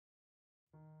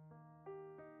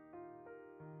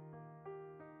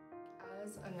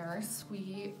As a nurse,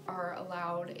 we are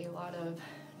allowed a lot of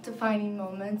defining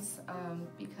moments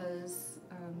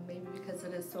maybe because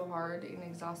it is so hard and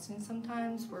exhausting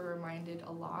sometimes, we're reminded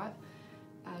a lot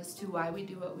as to why we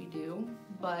do what we do.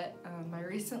 But I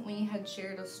recently had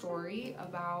shared a story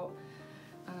about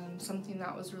something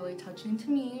that was really touching to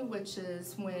me, which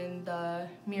is when the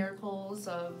miracles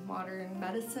of modern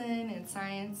medicine and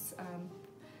science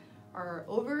are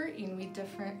over and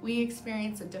we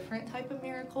experience a different type of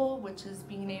miracle, which is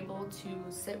being able to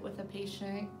sit with a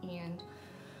patient and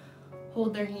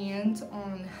hold their hand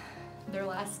on their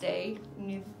last day,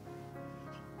 and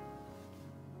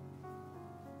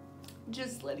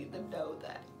just letting them know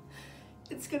that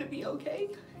it's gonna be okay,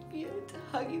 and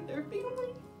hugging their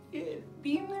family and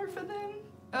being there for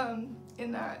them in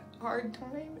that hard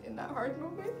time, in that hard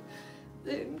moment.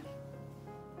 Then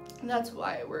that's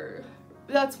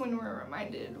when we're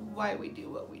reminded why we do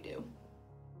what we do.